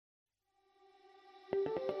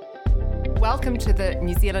welcome to the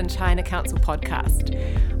New Zealand China Council podcast.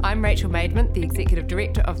 I'm Rachel Maidment, the Executive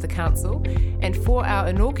Director of the Council, and for our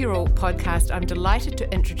inaugural podcast, I'm delighted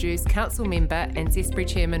to introduce Council member and Zespri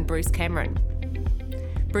Chairman Bruce Cameron.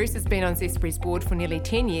 Bruce has been on Zespri's board for nearly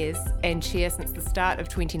 10 years and chair since the start of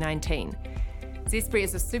 2019. Zespri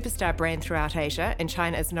is a superstar brand throughout Asia, and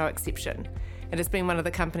China is no exception. It has been one of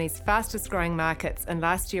the company's fastest growing markets and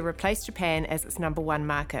last year replaced Japan as its number one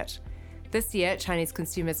market. This year, Chinese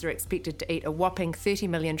consumers are expected to eat a whopping 30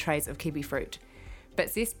 million trays of kiwi fruit. But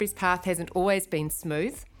Zespri's path hasn't always been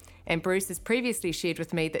smooth, and Bruce has previously shared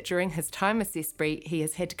with me that during his time with Zespri, he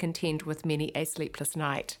has had to contend with many a sleepless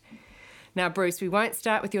night. Now, Bruce, we won't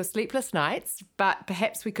start with your sleepless nights, but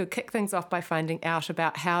perhaps we could kick things off by finding out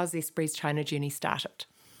about how Zespri's China journey started.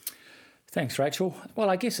 Thanks, Rachel. Well,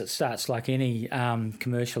 I guess it starts like any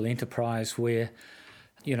commercial enterprise where,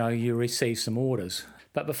 you receive some orders.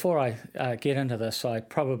 But before I get into this, I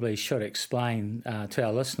probably should explain to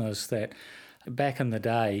our listeners that back in the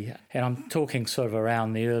day, and I'm talking sort of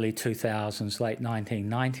around the early 2000s, late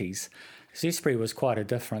 1990s, Zespri was quite a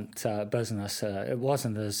different business. It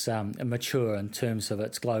wasn't as mature in terms of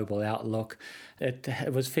its global outlook.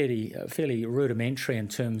 It was fairly rudimentary in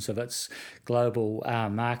terms of its global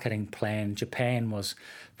marketing plan. Japan was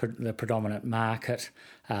the predominant market,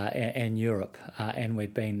 and Europe, and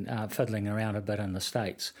we'd been fiddling around a bit in the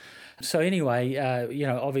States. So anyway,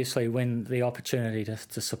 obviously when the opportunity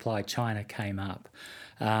to supply China came up,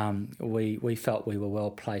 we felt we were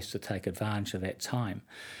well placed to take advantage of that time.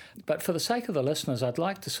 But for the sake of the listeners, I'd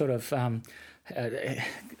like to sort of,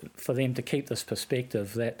 for them to keep this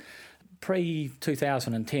perspective that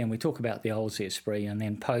pre-2010, we talk about the old Zespri, and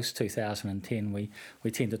then post-2010,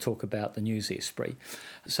 we tend to talk about the new Zespri.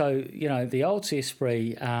 So, the old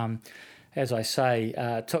Zespri, as I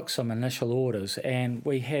say, took some initial orders, and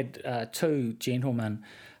we had two gentlemen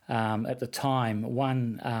at the time.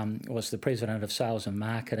 One was the President of Sales and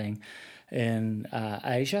Marketing in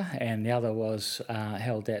Asia, and the other was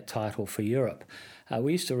held that title for Europe.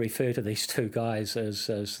 We used to refer to these two guys as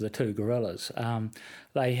the two gorillas.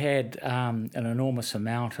 They had an enormous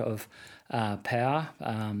amount of power.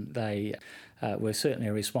 They were certainly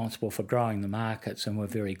responsible for growing the markets and were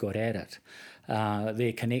very good at it.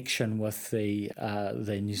 Their connection with the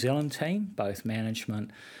New Zealand team, both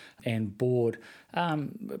management and board,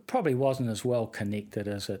 probably wasn't as well connected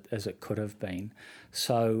as it could have been.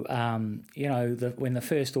 So, when the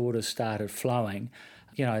first orders started flowing,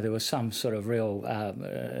 there was some sort of real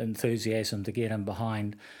enthusiasm to get in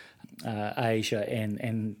behind Asia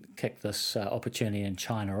and kick this opportunity in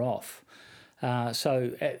China off.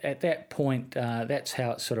 So at that point, that's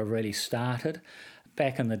how it sort of really started.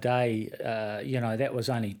 Back in the day, that was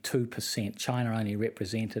only 2%. China only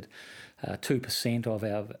represented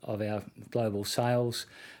 2% of our global sales.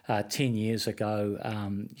 10 years ago,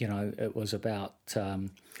 it was about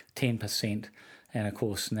 10%. And of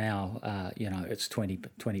course now, it's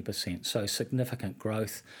 20%. So significant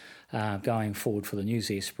growth going forward for the new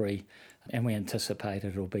Zespri, and we anticipate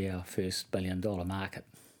it'll be our first billion-dollar market.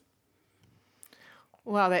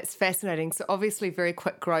 Wow, that's fascinating. So obviously very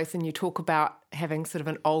quick growth, and you talk about having sort of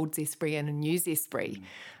an old Zespri and a new Zespri.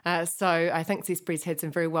 So I think Zespri's had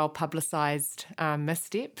some very well publicised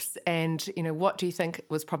missteps. And, what do you think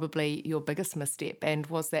was probably your biggest misstep? And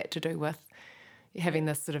was that to do with having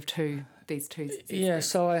these two Zespris? Yeah,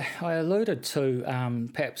 so I alluded to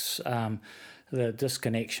perhaps the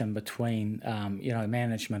disconnection between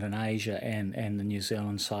management in Asia and the New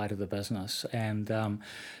Zealand side of the business, and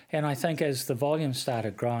I think as the volume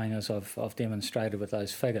started growing, as I've demonstrated with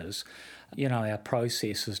those figures, our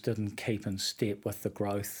processes didn't keep in step with the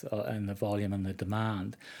growth and the volume and the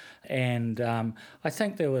demand, and I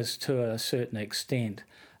think there was, to a certain extent,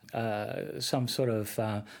 some sort of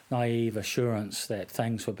naive assurance that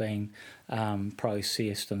things were being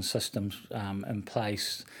processed and systems in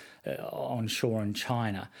place onshore in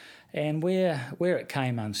China. And where it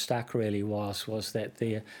came unstuck really was that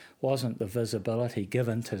there wasn't the visibility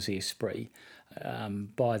given to Zespri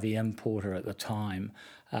by the importer at the time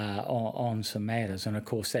on some matters. And of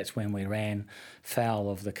course that's when we ran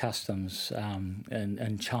foul of the customs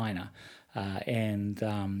in China. And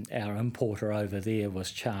our importer over there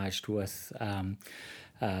was charged with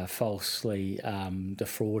falsely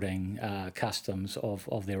defrauding customs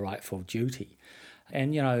of their rightful duty.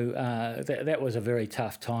 And, that was a very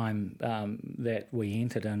tough time that we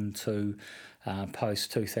entered into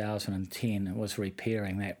post-2010. It was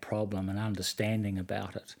repairing that problem and understanding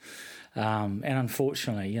about it. And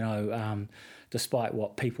unfortunately, despite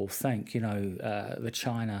what people think, the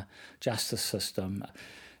China justice system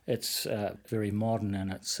it's very modern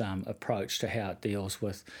in its approach to how it deals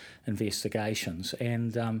with investigations.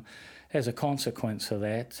 And as a consequence of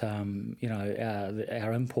that,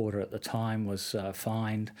 our importer at the time was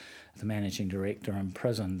fined, the managing director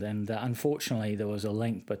imprisoned, and unfortunately there was a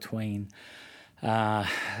link between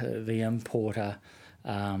the importer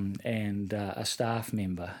and a staff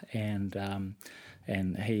member, and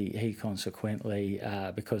he consequently,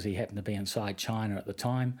 because he happened to be inside China at the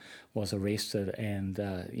time, was arrested and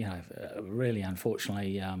really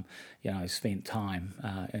unfortunately spent time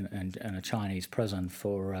in a Chinese prison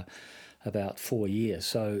for about 4 years.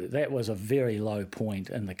 So that was a very low point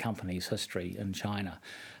in the company's history in China.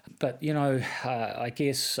 But I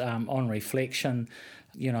guess on reflection,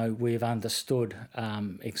 we've understood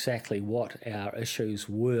exactly what our issues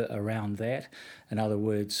were around that. In other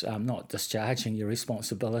words, not discharging your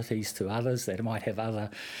responsibilities to others that might have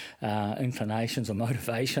other inclinations or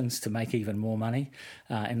motivations to make even more money,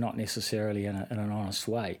 and not necessarily in an honest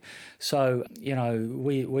way. So,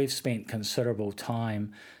 we've spent considerable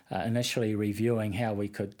time initially reviewing how we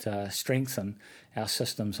could strengthen our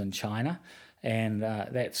systems in China. And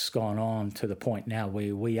that's gone on to the point now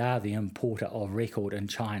where we are the importer of record in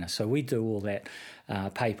China. So we do all that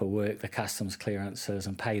paperwork, the customs clearances,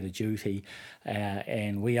 and pay the duty,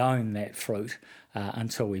 and we own that fruit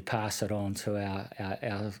until we pass it on to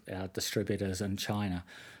our distributors in China.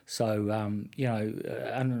 So,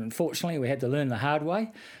 unfortunately, we had to learn the hard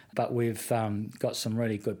way, but we've got some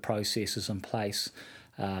really good processes in place,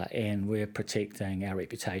 and we're protecting our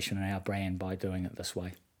reputation and our brand by doing it this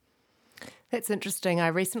way. That's interesting. I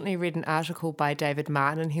recently read an article by David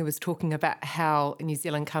Martin, and he was talking about how New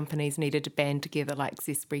Zealand companies needed to band together like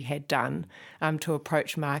Zespri had done to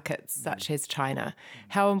approach markets such as China.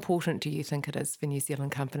 How important do you think it is for New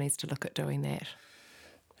Zealand companies to look at doing that?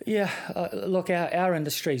 Yeah, look, our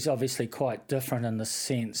industry is obviously quite different in the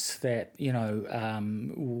sense that,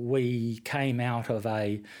 we came out of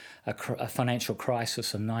a financial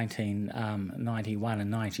crisis in 1991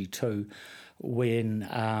 and 92 when,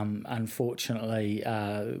 unfortunately,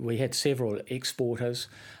 we had several exporters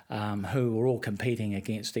who were all competing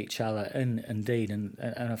against each other in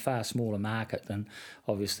a far smaller market than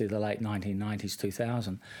obviously the late 1990s,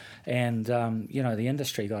 2000. And, the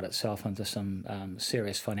industry got itself into some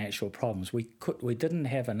serious financial problems. We didn't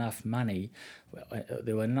have enough money.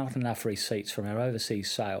 There were not enough receipts from our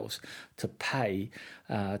overseas sales to pay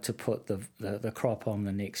to put the crop on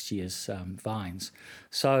the next year's vines.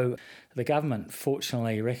 So the government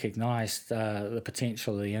fortunately recognised the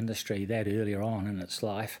potential of the industry that earlier on in its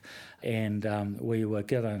life, and we were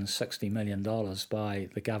given $60 million by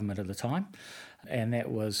the government at the time, and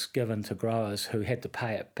that was given to growers who had to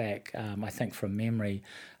pay it back, I think from memory,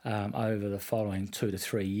 over the following 2 to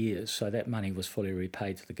 3 years. So that money was fully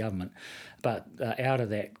repaid to the government. But out of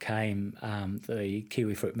that came the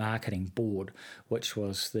Kiwifruit Marketing Board, which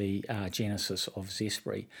was the genesis of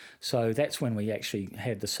Zespri. So that's when we actually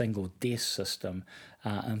had the single desk system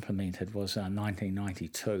implemented, was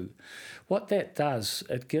 1992. What that does,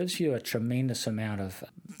 it gives you a tremendous amount of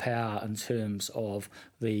power in terms of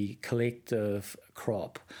the collective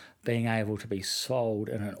crop being able to be sold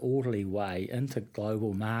in an orderly way into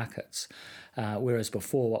global markets, whereas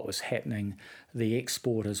before what was happening, the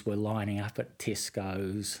exporters were lining up at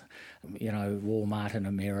Tesco's, Walmart in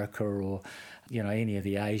America, or any of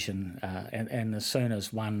the Asian, and as soon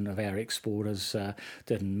as one of our exporters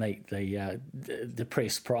didn't meet the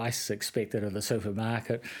depressed price expected of the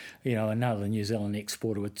supermarket, another New Zealand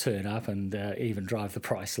exporter would turn up and even drive the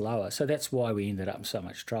price lower. So that's why we ended up in so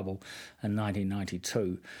much trouble in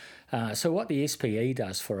 1992. So what the SPE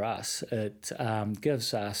does for us, it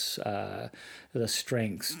gives us the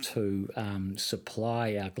strength to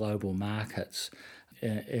supply our global markets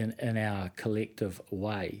in our collective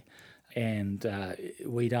way. And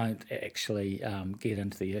we don't actually get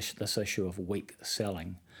into this issue of weak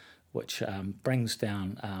selling, which brings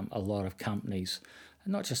down a lot of companies,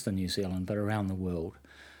 not just in New Zealand, but around the world.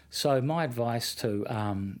 So my advice to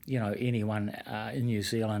anyone in New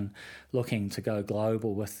Zealand looking to go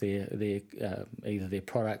global with their either their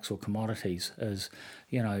products or commodities is,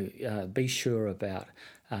 be sure about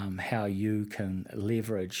how you can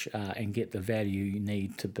leverage and get the value you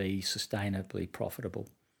need to be sustainably profitable.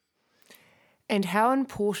 And how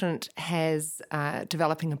important has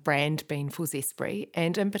developing a brand been for Zespri,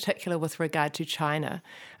 and in particular with regard to China?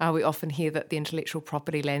 We often hear that the intellectual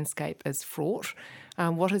property landscape is fraught.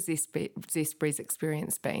 What has Zespri's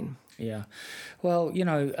experience been? Yeah, well,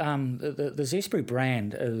 the Zespri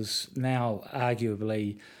brand is now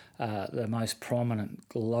arguably the most prominent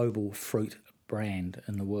global fruit brand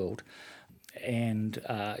in the world.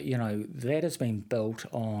 that has been built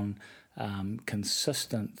on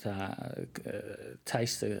consistent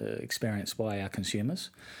taste experience by our consumers.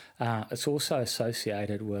 It's also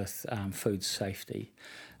associated with food safety.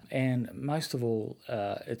 And most of all,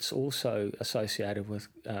 it's also associated with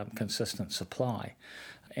consistent supply.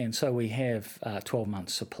 And so we have 12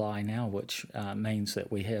 months supply now, which means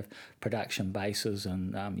that we have production bases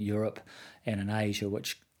in Europe and in Asia,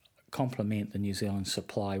 which complement the New Zealand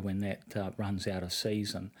supply when that runs out of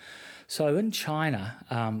season. So in China,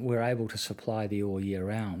 we're able to supply the all year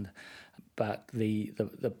round. But the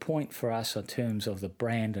point for us in terms of the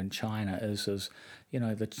brand in China is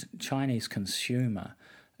the Chinese consumer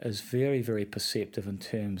is very, very perceptive in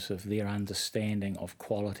terms of their understanding of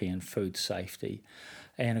quality and food safety.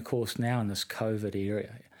 And of course, now in this COVID era,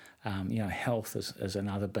 health is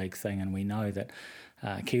another big thing, and we know that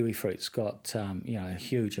kiwi fruit's got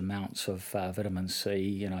huge amounts of vitamin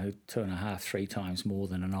C, 2.5, 3 times more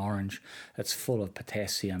than an orange. It's full of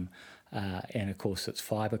potassium. And of course, its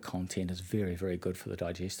fibre content is very, very good for the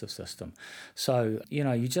digestive system. So,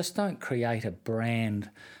 you just don't create a brand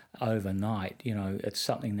overnight. It's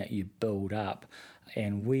something that you build up.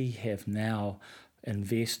 And we have now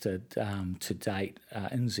invested to date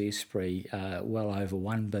in Zespri well over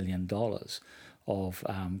 $1 billion of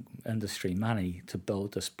industry money to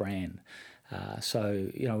build this brand. So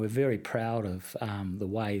we're very proud of the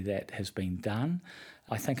way that has been done.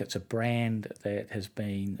 I think it's a brand that has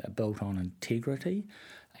been built on integrity,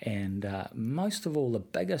 and most of all, the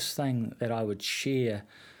biggest thing that I would share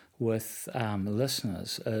with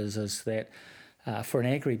listeners is that for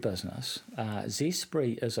an agribusiness,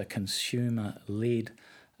 Zespri is a consumer-led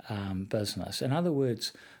business. In other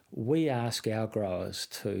words, we ask our growers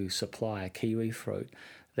to supply a kiwi fruit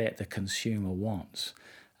that the consumer wants.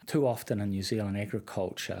 Too often in New Zealand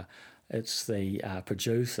agriculture, it's the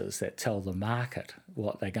producers that tell the market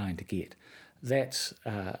what they're going to get. That's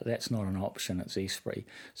not an option at Zespri.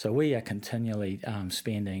 So we are continually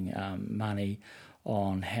spending money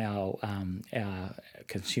on how our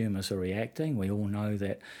consumers are reacting. We all know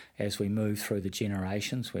that as we move through the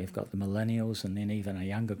generations, we've got the millennials and then even a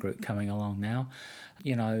younger group coming along now.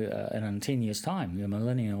 And in 10 years' time, the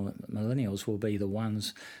millennials will be the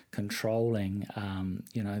ones controlling,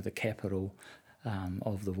 the capital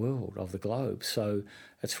of the world, of the globe. So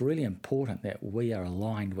it's really important that we are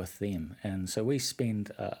aligned with them. And so we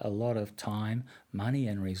spend a lot of time, money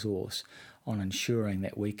and resource on ensuring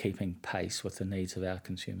that we're keeping pace with the needs of our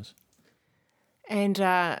consumers. And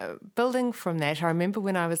building from that, I remember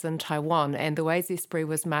when I was in Taiwan, and the way Zespri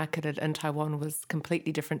was marketed in Taiwan was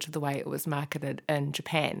completely different to the way it was marketed in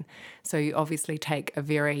Japan. So you obviously take a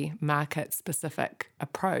very market-specific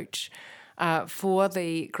approach. For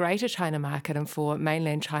the Greater China market and for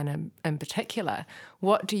mainland China in particular,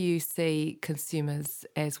 what do you see consumers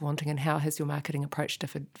as wanting, and how has your marketing approach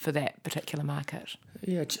differed for that particular market?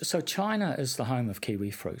 Yeah, so China is the home of kiwi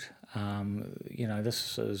fruit.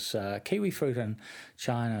 This is kiwi fruit in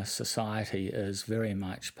China society is very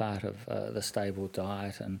much part of the stable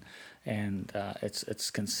diet, and it's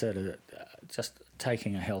considered just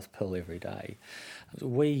taking a health pill every day.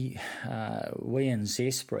 We in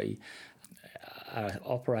Zespri are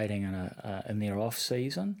operating in their off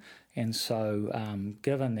season, and so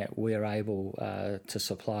given that we're able to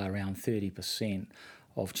supply around 30%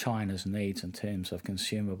 of China's needs in terms of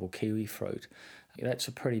consumable kiwi fruit, that's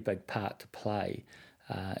a pretty big part to play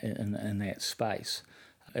in that space.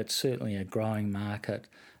 It's certainly a growing market,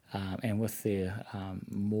 and with their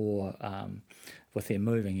with their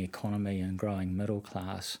moving economy and growing middle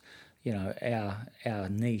class, our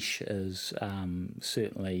niche is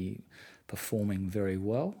certainly performing very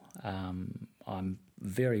well. I'm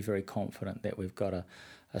very, very confident that we've got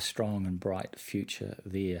a strong and bright future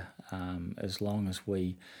there, as long as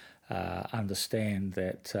we understand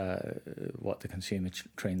that what the consumer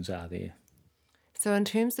trends are there. So in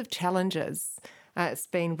terms of challenges, it's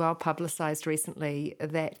been well publicised recently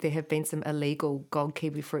that there have been some illegal gold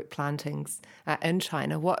kiwi fruit plantings in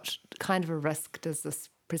China. What kind of a risk does this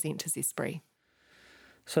present to Zespri?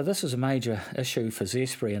 So this is a major issue for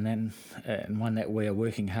Zespri, and one that we're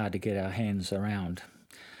working hard to get our hands around.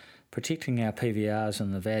 Protecting our PVRs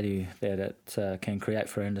and the value that it can create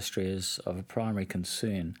for industry is of a primary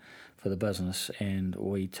concern for the business, and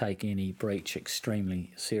we take any breach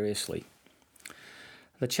extremely seriously.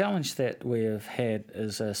 The challenge that we've had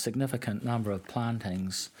is a significant number of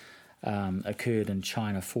plantings occurred in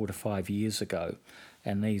China 4 to 5 years ago,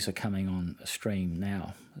 and these are coming on stream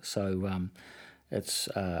now. So it's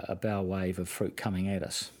a bow wave of fruit coming at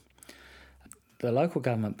us. The local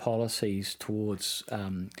government policies towards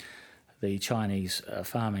the Chinese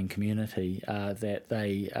farming community that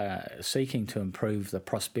they are seeking to improve the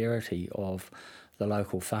prosperity of the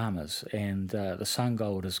local farmers, and the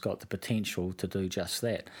SunGold has got the potential to do just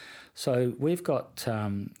that. So we've got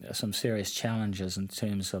some serious challenges in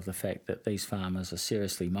terms of the fact that these farmers are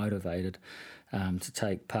seriously motivated to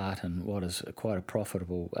take part in what is quite a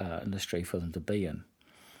profitable industry for them to be in.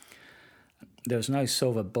 There's no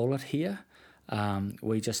silver bullet here.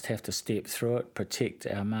 We just have to step through it, protect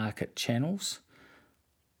our market channels,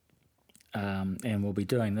 and we'll be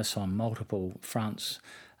doing this on multiple fronts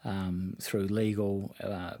through legal,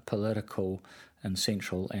 political, and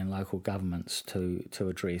central and local governments to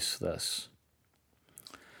address this.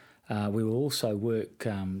 We will also work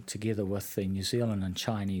together with the New Zealand and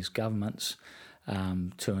Chinese governments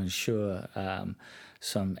to ensure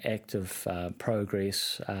some active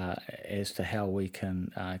progress as to how we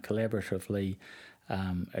can collaboratively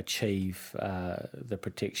achieve the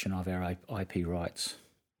protection of our IP rights.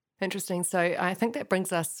 Interesting. So I think that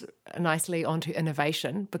brings us nicely onto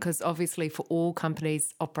innovation, because obviously for all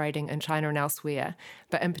companies operating in China and elsewhere,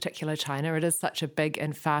 but in particular China, it is such a big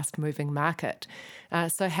and fast-moving market.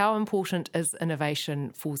 So how important is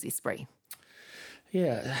innovation for Zespri?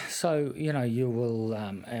 Yeah, so, you will,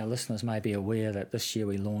 our listeners may be aware that this year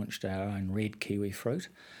we launched our own red kiwi fruit.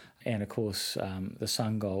 And of course, the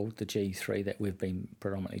SunGold, the G3 that we've been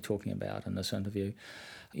predominantly talking about in this interview,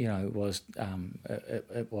 was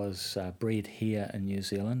bred here in New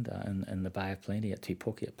Zealand in the Bay of Plenty at Te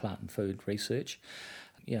Puke at Plant and Food Research,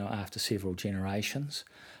 after several generations.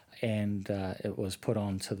 And it was put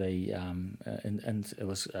onto the, and it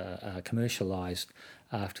was commercialised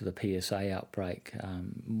after the PSA outbreak,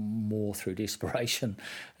 more through desperation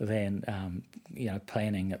than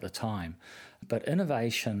planning at the time. But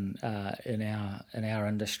innovation in our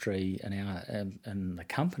industry and the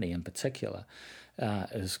company in particular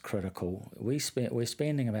is critical. We're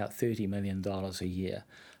spending about $30 million a year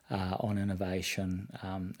on innovation.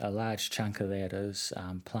 A large chunk of that is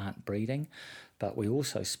plant breeding, but we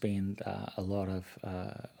also spend a lot of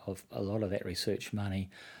that research money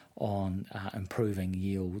on improving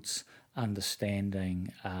yields,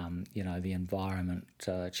 understanding the environment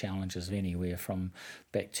challenges of anywhere from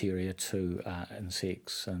bacteria to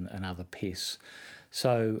insects and other pests.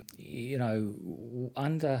 So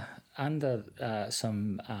under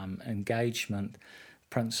some engagement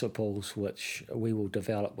principles which we will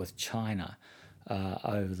develop with China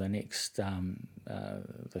over the next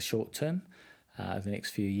the short term, the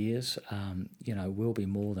next few years, we'll be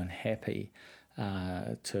more than happy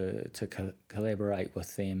to collaborate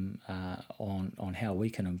with them on how we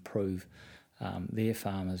can improve their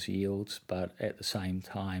farmers' yields, but at the same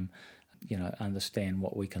time, understand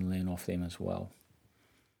what we can learn off them as well.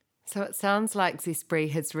 So it sounds like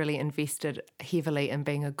Zespri has really invested heavily in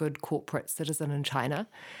being a good corporate citizen in China.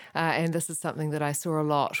 And this is something that I saw a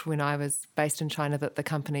lot when I was based in China, that the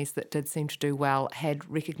companies that did seem to do well had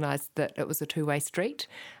recognised that it was a two-way street,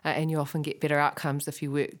 and you often get better outcomes if you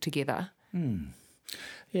work together.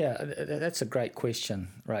 Yeah, that's a great question,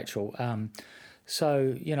 Rachel.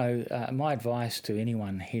 So, my advice to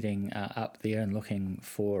anyone heading up there and looking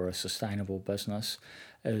for a sustainable business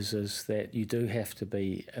is that you do have to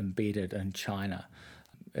be embedded in China.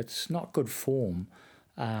 It's not good form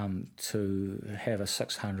to have a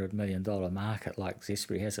 $600 million market like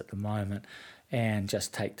Zespri has at the moment and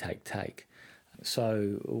just take.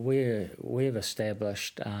 So we've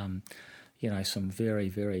established some very,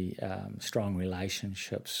 very strong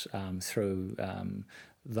relationships through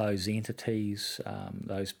those entities,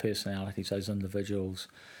 those personalities, those individuals,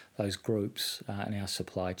 those groups in our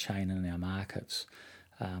supply chain and in our markets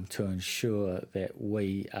to ensure that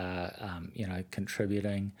we are,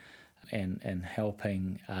 contributing and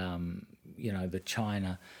helping, the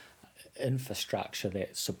China infrastructure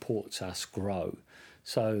that supports us grow.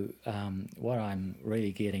 So what I'm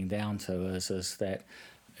really getting down to is that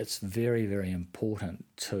it's very, very important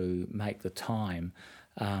to make the time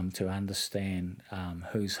to understand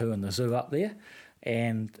who's who in the zoo up there.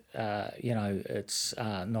 And, it's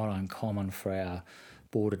not uncommon for our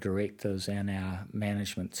board of directors and our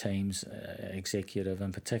management teams, executive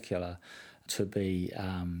in particular, to be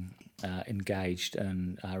engaged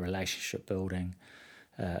in relationship building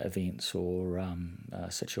events or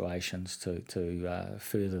situations to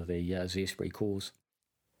further the Zespri cause.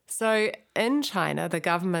 So in China, the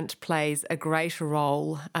government plays a greater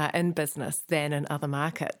role in business than in other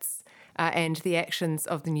markets. And the actions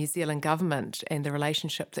of the New Zealand government and the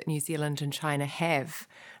relationship that New Zealand and China have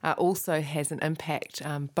also has an impact,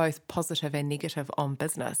 both positive and negative, on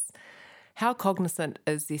business. How cognizant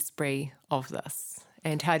is Zespri of this?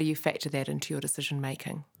 And how do you factor that into your decision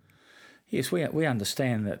making? Yes, we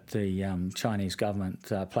understand that the Chinese government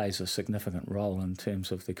plays a significant role in terms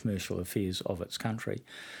of the commercial affairs of its country,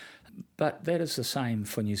 but that is the same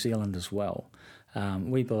for New Zealand as well.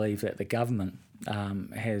 We believe that the government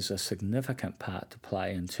has a significant part to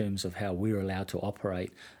play in terms of how we're allowed to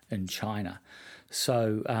operate in China.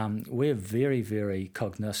 So we're very, very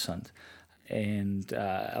cognizant and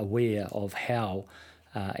aware of how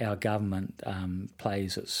our government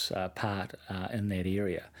plays its part in that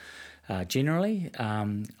area. Generally,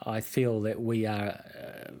 I feel that we are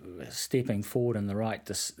stepping forward in the right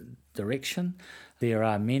direction. There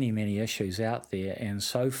are many, many issues out there, and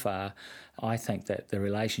so far I think that the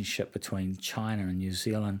relationship between China and New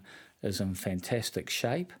Zealand is in fantastic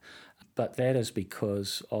shape, but that is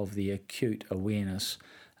because of the acute awareness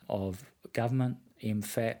of government,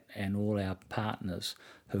 MFAT, and all our partners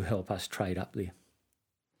who help us trade up there.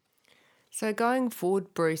 So going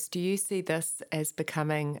forward, Bruce, do you see this as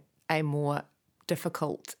becoming a more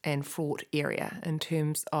difficult and fraught area in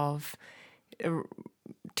terms of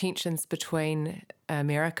tensions between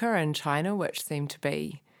America and China, which seem to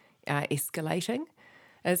be escalating?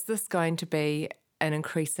 Is this going to be an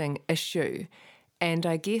increasing issue? And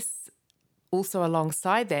I guess also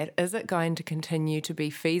alongside that, is it going to continue to be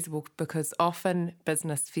feasible? Because often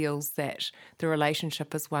business feels that the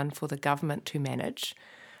relationship is one for the government to manage.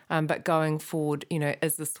 But going forward,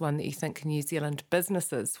 is this one that you think New Zealand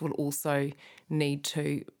businesses will also need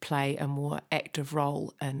to play a more active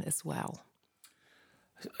role in as well?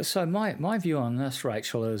 So my view on this,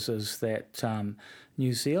 Rachel, is that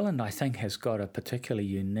New Zealand, I think, has got a particularly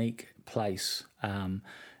unique place in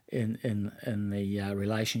the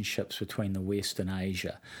relationships between the West and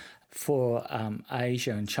Asia. For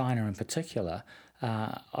Asia and China in particular,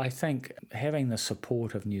 I think having the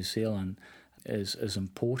support of New Zealand is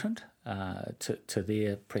important to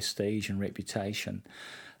their prestige and reputation.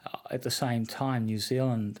 At the same time, New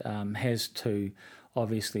Zealand has to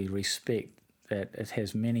obviously respect that it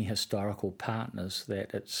has many historical partners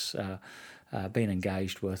that it's been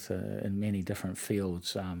engaged with in many different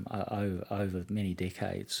fields over many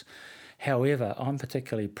decades. However, I'm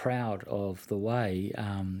particularly proud of the way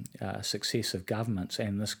successive governments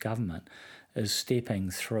and this government is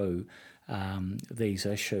stepping through these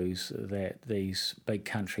issues that these big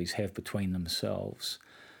countries have between themselves.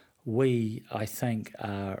 We, I think,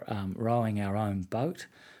 are rowing our own boat.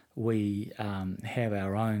 We have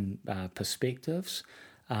our own perspectives,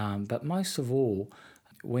 but most of all,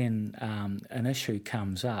 when an issue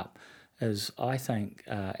comes up, is I think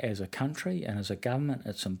as a country and as a government,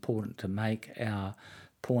 it's important to make our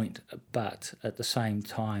point, but at the same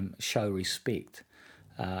time show respect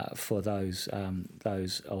for those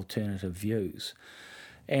alternative views.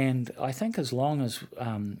 And I think as long as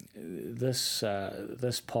this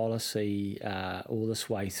policy all this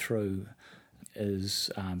way through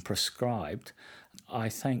is prescribed, I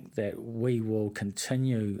think that we will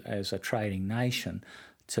continue as a trading nation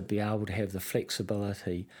to be able to have the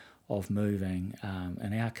flexibility of moving,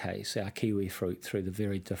 in our case, our kiwi fruit through the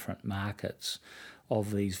very different markets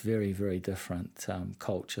of these very, very different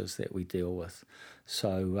cultures that we deal with.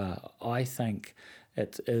 So I think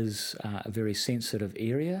it is a very sensitive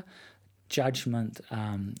area. Judgment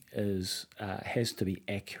has to be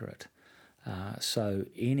accurate. So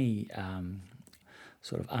any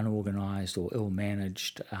sort of unorganised or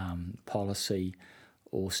ill-managed policy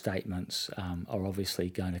or statements are obviously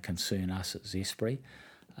going to concern us at Zespri,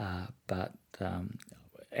 but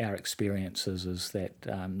our experience is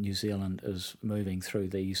that New Zealand is moving through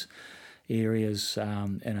these areas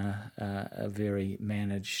in a very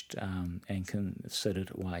managed and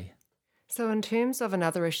considered way. So in terms of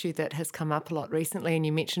another issue that has come up a lot recently, and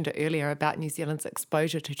you mentioned it earlier about New Zealand's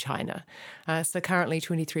exposure to China. So currently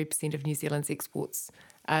 23% of New Zealand's exports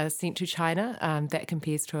are sent to China. That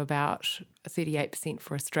compares to about 38%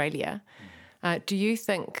 for Australia. Do you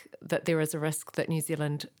think that there is a risk that New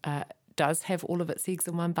Zealand does have all of its eggs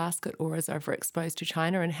in one basket or is overexposed to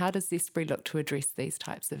China? And how does Zespri look to address these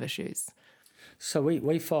types of issues? So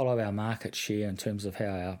we follow our market share in terms of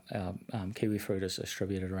how our kiwi fruit is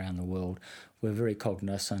distributed around the world. We're very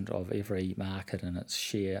cognizant of every market and its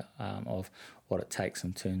share of what it takes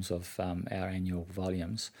in terms of our annual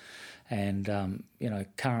volumes. And,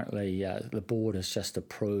 currently the board has just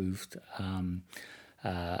approved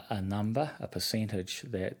a percentage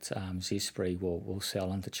that Zespri will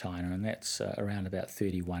sell into China, and that's around about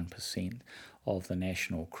 31% of the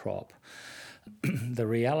national crop. The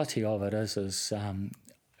reality of it is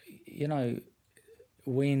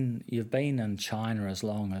when you've been in China as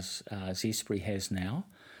long as Zespri has now,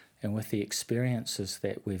 and with the experiences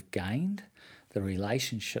that we've gained, the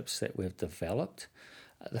relationships that we've developed,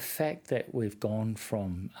 The fact that we've gone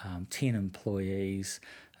from 10 employees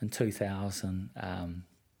in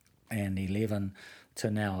 2011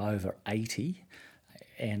 to now over 80,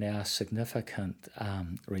 and our significant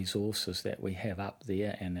resources that we have up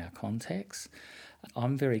there and our contacts,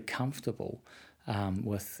 I'm very comfortable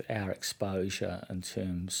with our exposure in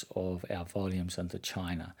terms of our volumes into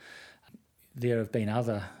China. There have been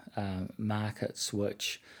other markets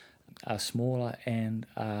which are smaller and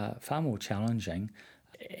are far more challenging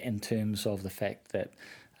in terms of the fact that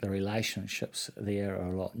the relationships there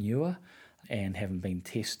are a lot newer and haven't been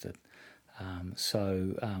tested.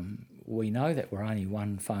 So we know that we're only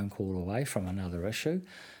one phone call away from another issue,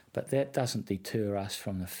 but that doesn't deter us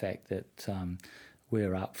from the fact that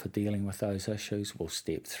we're up for dealing with those issues. We'll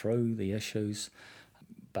step through the issues,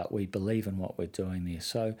 but we believe in what we're doing there.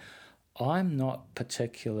 So I'm not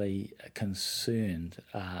particularly concerned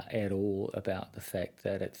at all about the fact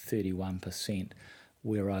that at 31%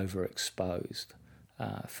 we're overexposed.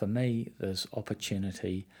 For me, there's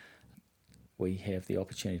opportunity. We have the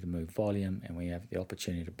opportunity to move volume, and we have the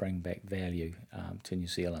opportunity to bring back value to New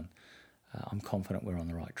Zealand. I'm confident we're on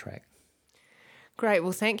the right track. Great.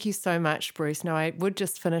 Well, thank you so much, Bruce. Now, I would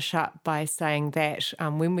just finish up by saying that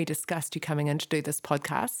when we discussed you coming in to do this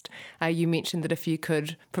podcast, you mentioned that if you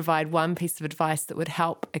could provide one piece of advice that would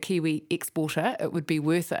help a Kiwi exporter, it would be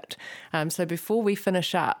worth it. So before we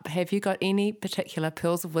finish up, have you got any particular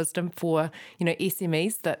pearls of wisdom for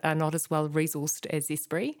SMEs that are not as well resourced as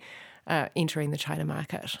Zespri entering the China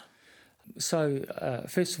market? So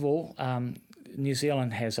first of all, New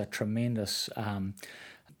Zealand has a tremendous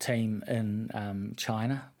team in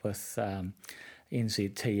China with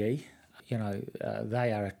NZTE.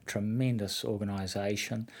 They are a tremendous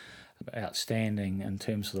organisation, outstanding in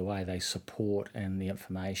terms of the way they support and the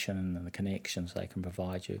information and the connections they can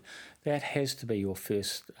provide you. That has to be your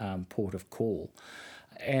first port of call.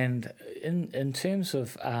 And in terms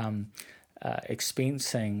of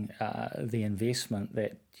expensing the investment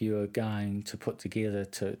that you're going to put together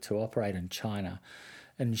to operate in China,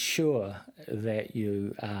 ensure that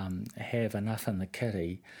you have enough in the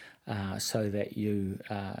kitty so that you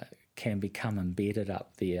can become embedded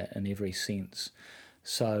up there in every sense.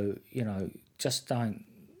 So, just don't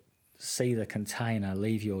see the container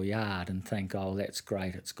leave your yard and think, oh, that's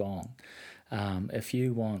great, it's gone. If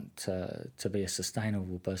you want to be a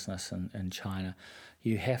sustainable business in China,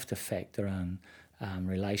 you have to factor in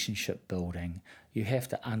relationship building. You have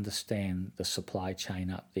to understand the supply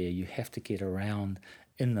chain up there. You have to get around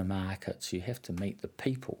in the markets. You have to meet the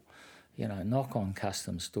people, knock on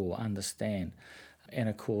customs door, understand. And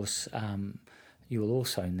of course, you will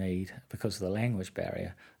also need, because of the language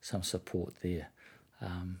barrier, some support there.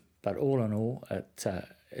 But all in all,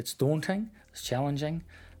 it's daunting, it's challenging,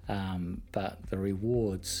 but the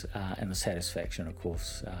rewards and the satisfaction, of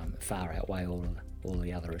course, far outweigh all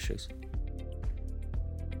the other issues.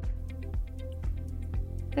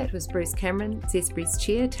 That was Bruce Cameron, Zespri's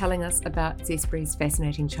chair, telling us about Zespri's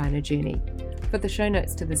fascinating China journey. For the show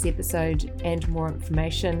notes to this episode and more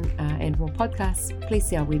information and more podcasts, please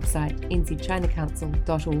see our website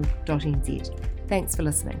nzchinacouncil.org.nz. Thanks for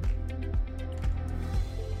listening.